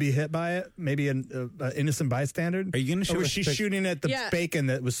somebody's going to be hit by it, maybe an innocent bystander. Are you gonna show Or was us she pic- shooting at the Yeah. bacon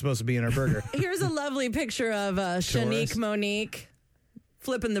that was supposed to be in her burger? Here's a lovely picture of Shanique Monique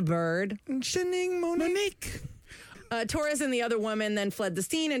flipping the bird. Shanique Monique. Torres and the other woman then fled the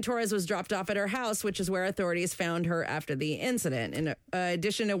scene, and Torres was dropped off at her house, which is where authorities found her after the incident. In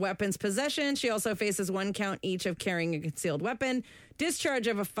addition to weapons possession, she also faces 1 count each of carrying a concealed weapon, discharge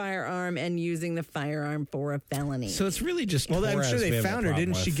of a firearm, and using the firearm for a felony. So it's really just. Well, I'm Torres sure we they have a found her.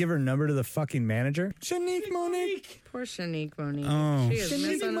 problem Didn't she with. give her number to the fucking manager? Shanique Monique. Poor Shanique Monique. Oh. She is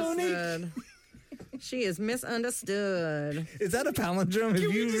Shanique misunderstood. She is misunderstood. Is that a palindrome?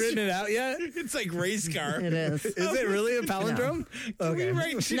 Have you written it out yet? It's like race car. It is. Is it really a palindrome? Okay.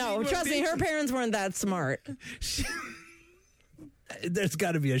 No, trust me, her parents weren't that smart. There's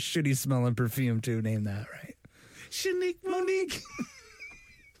got to be a shitty smelling perfume too named that, right? Shanique Monique.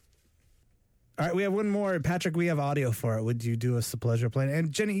 All right, we have one more. Patrick, we have audio for it. Would you do us the pleasure of playing?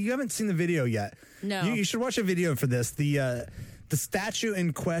 And Jenny, you haven't seen the video yet. No. You should watch a video for this. The statue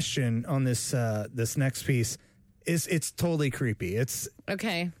in question on this this next piece it's totally creepy. It's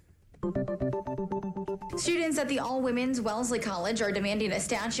Okay. Students at the all-women's Wellesley College are demanding a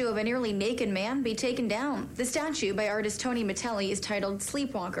statue of a nearly naked man be taken down. The statue by artist Tony Matelli is titled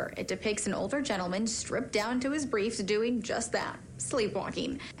Sleepwalker. It depicts an older gentleman stripped down to his briefs doing just that,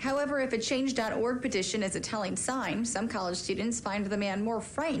 sleepwalking. However, if a Change.org petition is a telling sign, some college students find the man more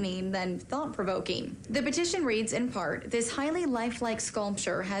frightening than thought-provoking. The petition reads in part, "This highly lifelike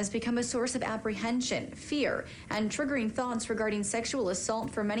sculpture has become a source of apprehension, fear, and triggering thoughts regarding sexual assault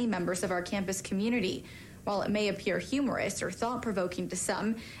for many members of our campus community. While it may appear humorous or thought-provoking to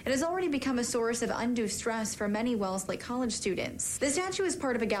some, it has already become a source of undue stress for many Wellesley College students." The statue is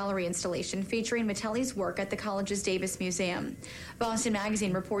part of a gallery installation featuring Matelli's work at the college's Davis Museum. Boston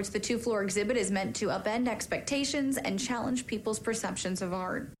Magazine reports the 2-floor exhibit is meant to upend expectations and challenge people's perceptions of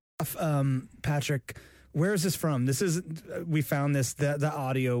art. Patrick, where is this from? This is we found this. The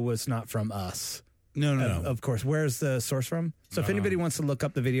audio was not from us. No. Of course. Where's the source from? So if anybody wants to look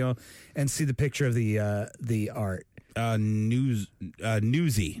up the video and see the picture of the art.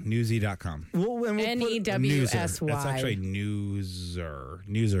 Newsy.com. We'll NEWSY. That's actually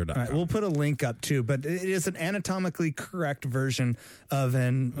Newser.com. All right, we'll put a link up too, but it is an anatomically correct version of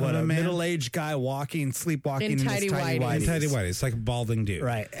a middle-aged guy sleepwalking In his tidy tidy whities. whities. Tidy whities. It's like a balding dude.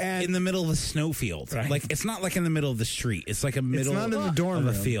 Right. And in the middle of a snowfield. Right. Like, it's not like in the middle of the street. It's like a middle not in the dorm of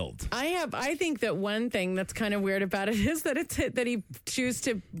a room. field. I think that one thing that's kind of weird about it is that that he chose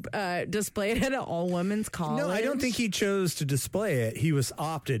to display it at an all-women's college. no, I don't think he chose to display it. He was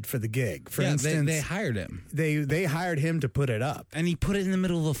opted for the gig. For instance, they hired him. they hired him to put it up. And he put it in the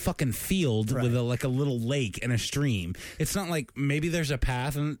middle of a fucking field with a little lake and a stream. It's not like maybe there's a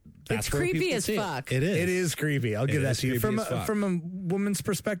path and that's It's where creepy people as see fuck. It is. It is creepy. I'll give that is to you. creepy From as fuck. from a woman's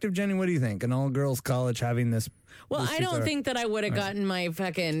perspective, Jenny, what do you think? An all-girls college having this. Well, this I don't is our- think that I would have gotten my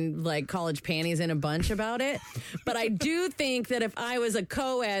fucking college panties in a bunch about it, but I do think that if I was a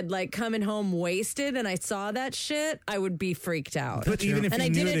co-ed coming home wasted and I saw that shit, I would be freaked out. But even if and you I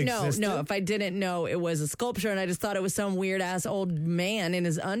knew didn't it know, existed? if I didn't know it was a sculpture and I just thought it was some weird ass old man in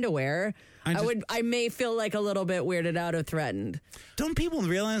his underwear, I may feel like a little bit weirded out or threatened. Don't people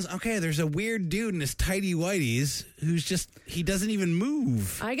realize, okay, there's a weird dude in his tighty whities who's just, he doesn't even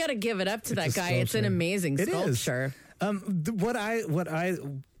move. I got to give it up to that It's a guy. It's an sculpture. amazing It is. sculpture. What I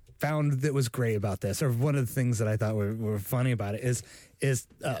found that was great about this, or one of the things that I thought were funny about it, is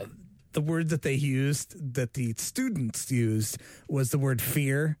the word that they used, that the students used, was the word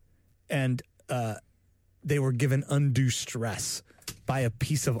fear, and they were given undue stress by a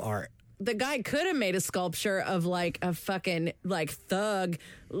piece of art. The guy could have made a sculpture of like a fucking like thug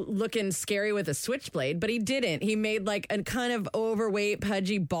looking scary with a switchblade, but he didn't. He made like a kind of overweight,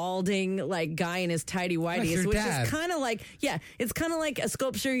 pudgy, balding like guy in his tidy whities, your which dad. is kind of like, yeah, it's kind of like a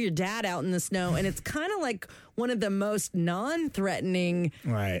sculpture of your dad out in the snow, and it's kind of like one of the most non-threatening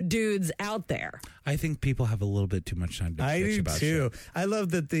dudes out there. I think people have a little bit too much time to I bitch do about too. shit. I love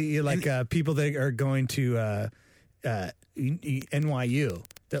that the people that are going to NYU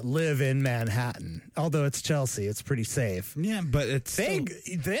that live in Manhattan. Although it's Chelsea, it's pretty safe. Yeah, but it's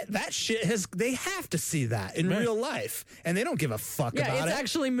That shit they have to see that in real life, and they don't give a fuck Yeah, about it's it.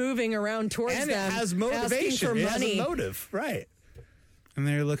 actually moving around towards And them. it has asking motivation. for It money. has a motive, right? and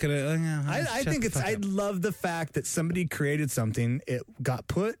they're looking at I think it's. I love the fact that somebody created something. It got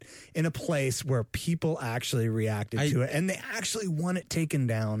put in a place where people actually reacted to it, and they actually want it taken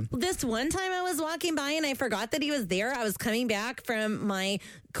down. This one time I was walking by and I forgot that he was there. I was coming back from my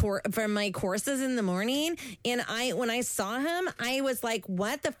courses in the morning, and when I saw him, I was like,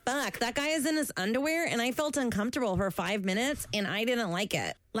 "What the fuck? That guy is in his underwear," and I felt uncomfortable for 5 minutes, and I didn't like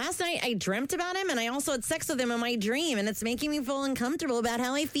it. Last night I dreamt about him, and I also had sex with him in my dream, and it's making me feel uncomfortable about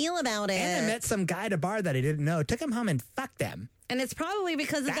how I feel about it. And I met some guy at a bar that he didn't know. Took him home and fucked him. And it's probably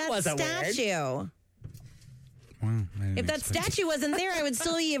because of that wasn't weird. statue. Wow, If that statue wasn't there, I would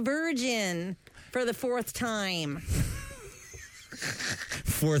still be a virgin for the 4th time.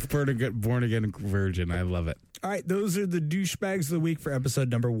 fourth born again virgin. I love it. All right, those are the douchebags of the week for episode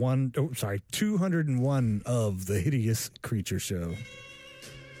number 201 of the Hideous Creature Show.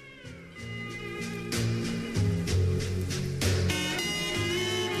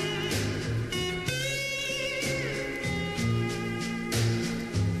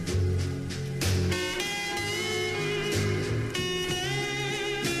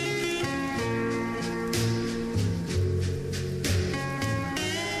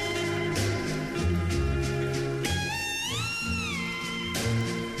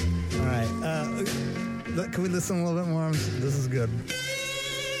 Can we listen a little bit more? This is good.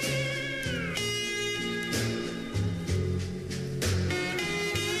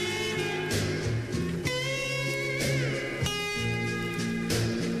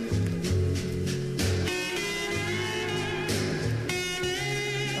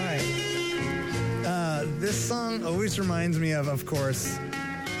 All right. This song always reminds me of course,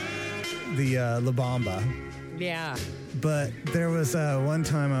 the La Bamba. Yeah. But there was one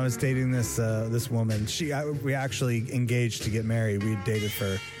time I was dating this woman. We actually engaged to get married. We dated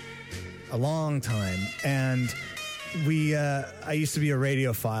for a long time, and I used to be a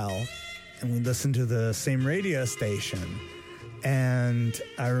radiophile, and we listened to the same radio station. And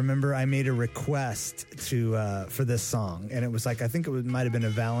I remember I made a request for this song, and it was like, I think it might have been a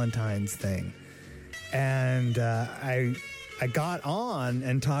Valentine's thing, and I got on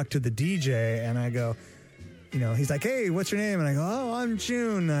and talked to the DJ, and I go, he's like, "Hey, what's your name?" And I go, "Oh, I'm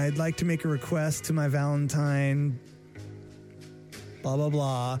June. I'd like to make a request to my Valentine, blah, blah,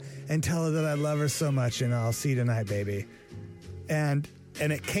 blah, and tell her that I love her so much, and I'll see you tonight, baby." And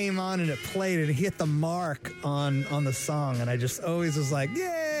it came on and it played and it hit the mark on the song. And I just always was like,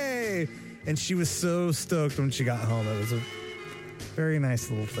 "Yay!" And she was so stoked when she got home. It was a very nice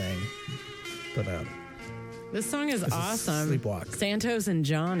little thing. But this song is awesome. Sleepwalk. Santos and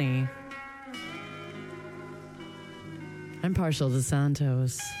Johnny. I'm partial to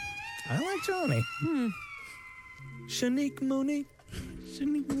Santos. I like Johnny. Shanique Monique.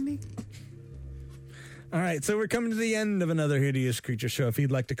 All right, so we're coming to the end of another Hideous Creature Show. If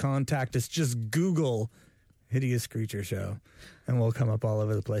you'd like to contact us, just Google Hideous Creature Show, and we'll come up all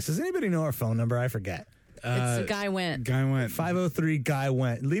over the place. Does anybody know our phone number? I forget. It's Guy Went. 503 Guy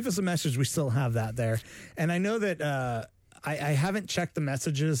Went. Leave us a message. We still have that there. And I know that I haven't checked the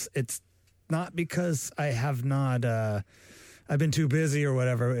messages. It's not because I have not... I've been too busy or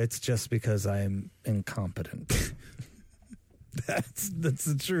whatever. It's just because I'm incompetent. That's the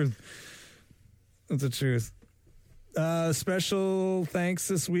truth. That's the truth. Special thanks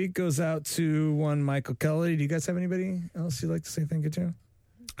this week goes out to one Michael Kelly. Do you guys have anybody else you'd like to say thank you to?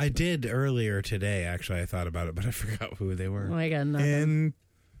 I did earlier today, actually. I thought about it, but I forgot who they were. Oh, I got nothing.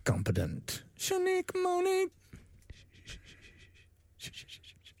 Incompetent. Shanique Monique.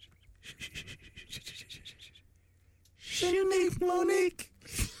 Monique.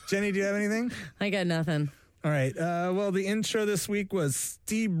 Jenny, do you have anything? I got nothing. All right. Well, the intro this week was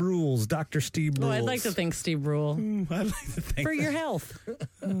Steve Rules, Dr. Steve Rules. Oh, I'd like to thank Steve Rule I'd like to think for your health.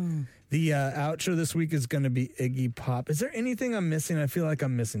 The outro this week is going to be Iggy Pop. Is there anything I'm missing? I feel like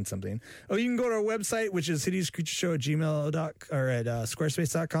I'm missing something. Oh, you can go to our website, which is hideouscreatureshow@gmail.com or at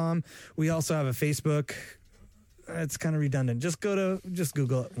squarespace.com. We also have a Facebook. It's kind of redundant. Just Google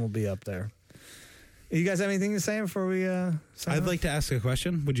it and we'll be up there. You guys have anything to say before we sign I'd off? like to ask a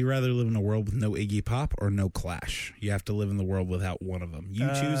question. Would you rather live in a world with no Iggy Pop or no Clash? You have to live in the world without one of them. You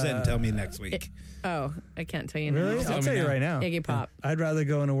choose it and tell me next week. Oh, I can't tell you now. Really? I'll me tell you now. right now. Iggy Pop. I'd rather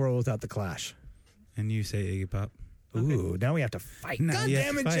go in a world without the Clash. And you say Iggy Pop. Ooh, now we have to fight. Now God you have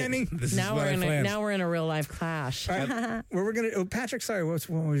damn to it, fight. Jenny. This Now is what I planned. we're in a real life clash. All right, well, we're gonna. Oh, Patrick, sorry. What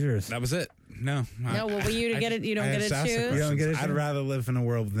was yours? That was it. No. No, well, you get it. You don't I get just to asked the choose. You don't get to questions. I'd choose? rather live in a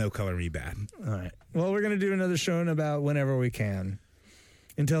world with no Color Me Bad. All right. Well, we're gonna do another show in about whenever we can.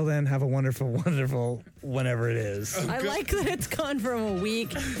 Until then, have a wonderful, wonderful whenever it is. I like that it's gone from a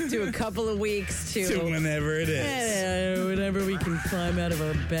week to a couple of weeks to whenever it is. whenever we can climb out of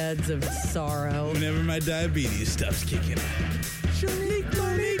our beds of sorrow. Whenever my diabetes stuff's kicking in.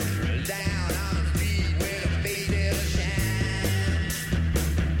 Down on the street where the face never shine.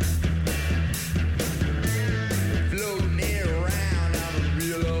 Floating around on a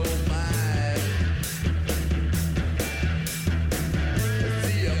real old mine.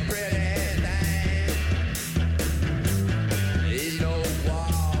 See a pretty thing. Ain't no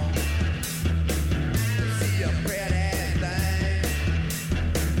wall. See a pretty thing.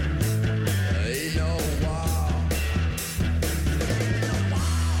 Ain't no wall.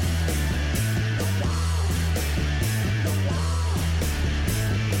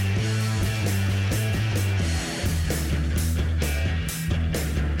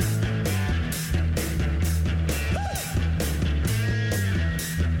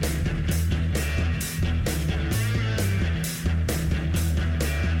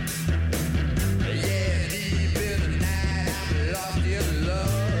 Yeah, deep in the night, I'm lost in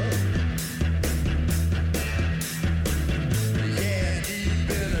love. Yeah, deep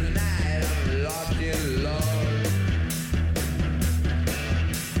in the night, I'm lost in love.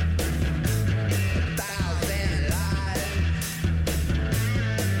 1,000 lives.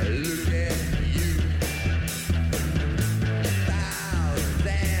 Look at you.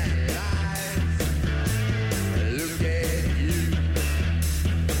 1,000 lives. Look at you.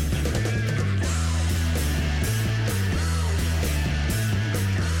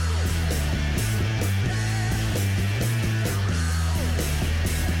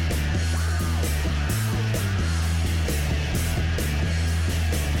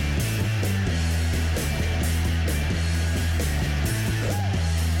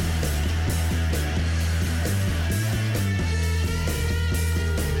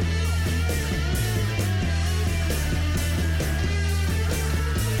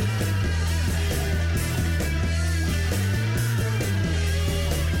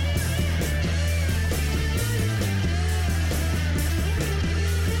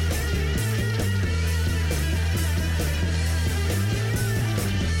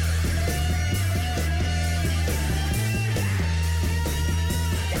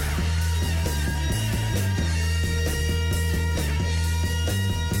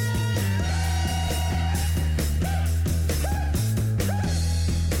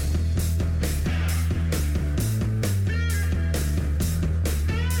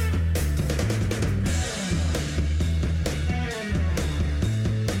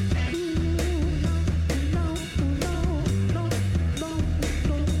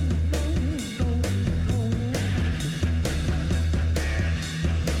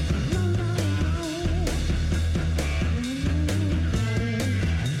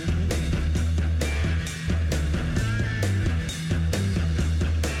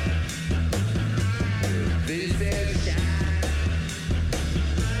 This is shine,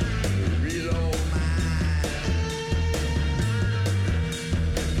 real old mine.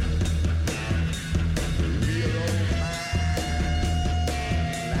 Real old mine.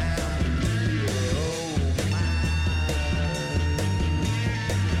 I'm real old mine.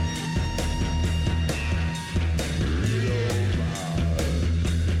 Real old mine.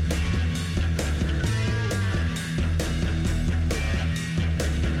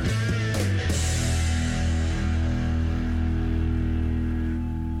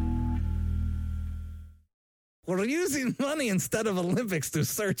 We're using money instead of Olympics to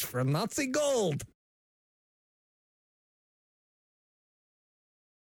search for Nazi gold.